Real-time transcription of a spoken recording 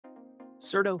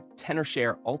Certo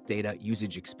Tenorshare UltData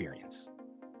Usage Experience.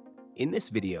 In this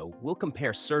video, we'll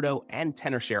compare Certo and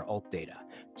Tenorshare UltData,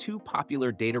 two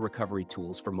popular data recovery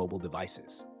tools for mobile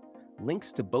devices.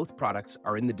 Links to both products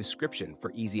are in the description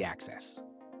for easy access.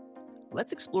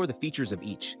 Let's explore the features of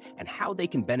each and how they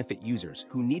can benefit users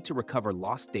who need to recover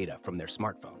lost data from their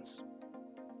smartphones.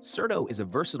 Certo is a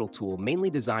versatile tool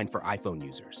mainly designed for iPhone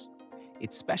users.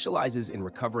 It specializes in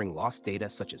recovering lost data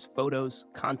such as photos,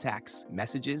 contacts,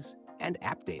 messages, and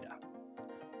app data.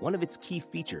 One of its key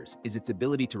features is its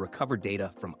ability to recover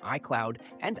data from iCloud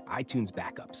and iTunes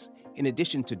backups, in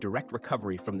addition to direct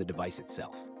recovery from the device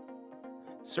itself.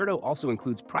 Certo also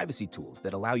includes privacy tools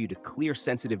that allow you to clear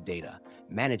sensitive data,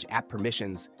 manage app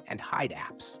permissions, and hide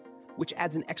apps, which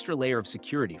adds an extra layer of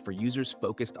security for users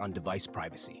focused on device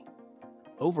privacy.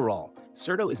 Overall,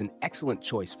 Certo is an excellent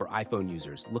choice for iPhone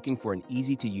users looking for an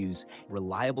easy-to-use,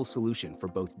 reliable solution for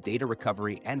both data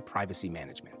recovery and privacy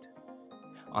management.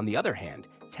 On the other hand,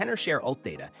 Tenorshare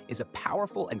UltData is a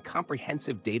powerful and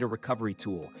comprehensive data recovery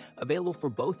tool available for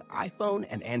both iPhone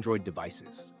and Android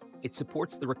devices. It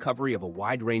supports the recovery of a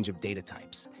wide range of data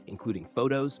types, including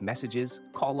photos, messages,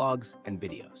 call logs, and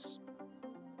videos.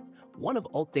 One of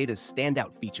UltData's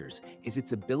standout features is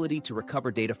its ability to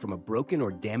recover data from a broken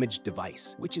or damaged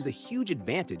device, which is a huge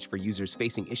advantage for users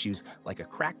facing issues like a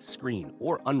cracked screen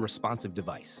or unresponsive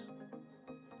device.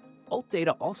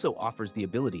 UltData also offers the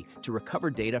ability to recover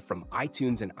data from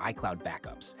iTunes and iCloud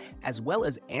backups, as well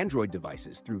as Android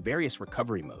devices through various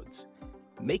recovery modes,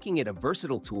 making it a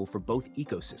versatile tool for both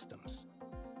ecosystems.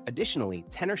 Additionally,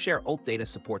 Tenorshare UltData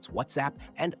supports WhatsApp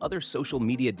and other social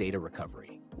media data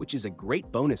recovery, which is a great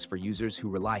bonus for users who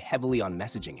rely heavily on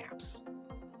messaging apps.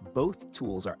 Both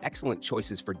tools are excellent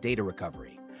choices for data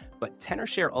recovery, but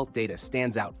Tenorshare UltData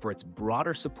stands out for its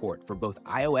broader support for both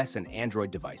iOS and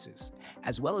Android devices,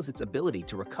 as well as its ability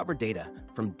to recover data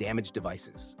from damaged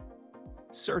devices.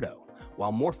 Certo,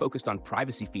 while more focused on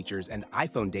privacy features and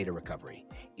iPhone data recovery,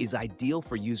 is ideal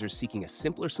for users seeking a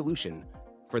simpler solution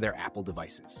for their Apple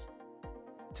devices.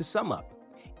 To sum up,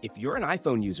 if you're an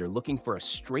iPhone user looking for a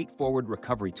straightforward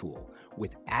recovery tool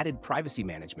with added privacy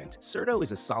management, Certo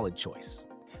is a solid choice.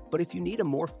 But if you need a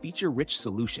more feature-rich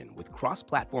solution with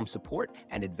cross-platform support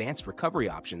and advanced recovery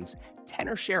options,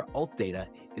 Tenorshare UltData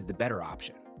is the better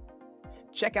option.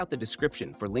 Check out the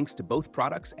description for links to both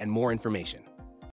products and more information.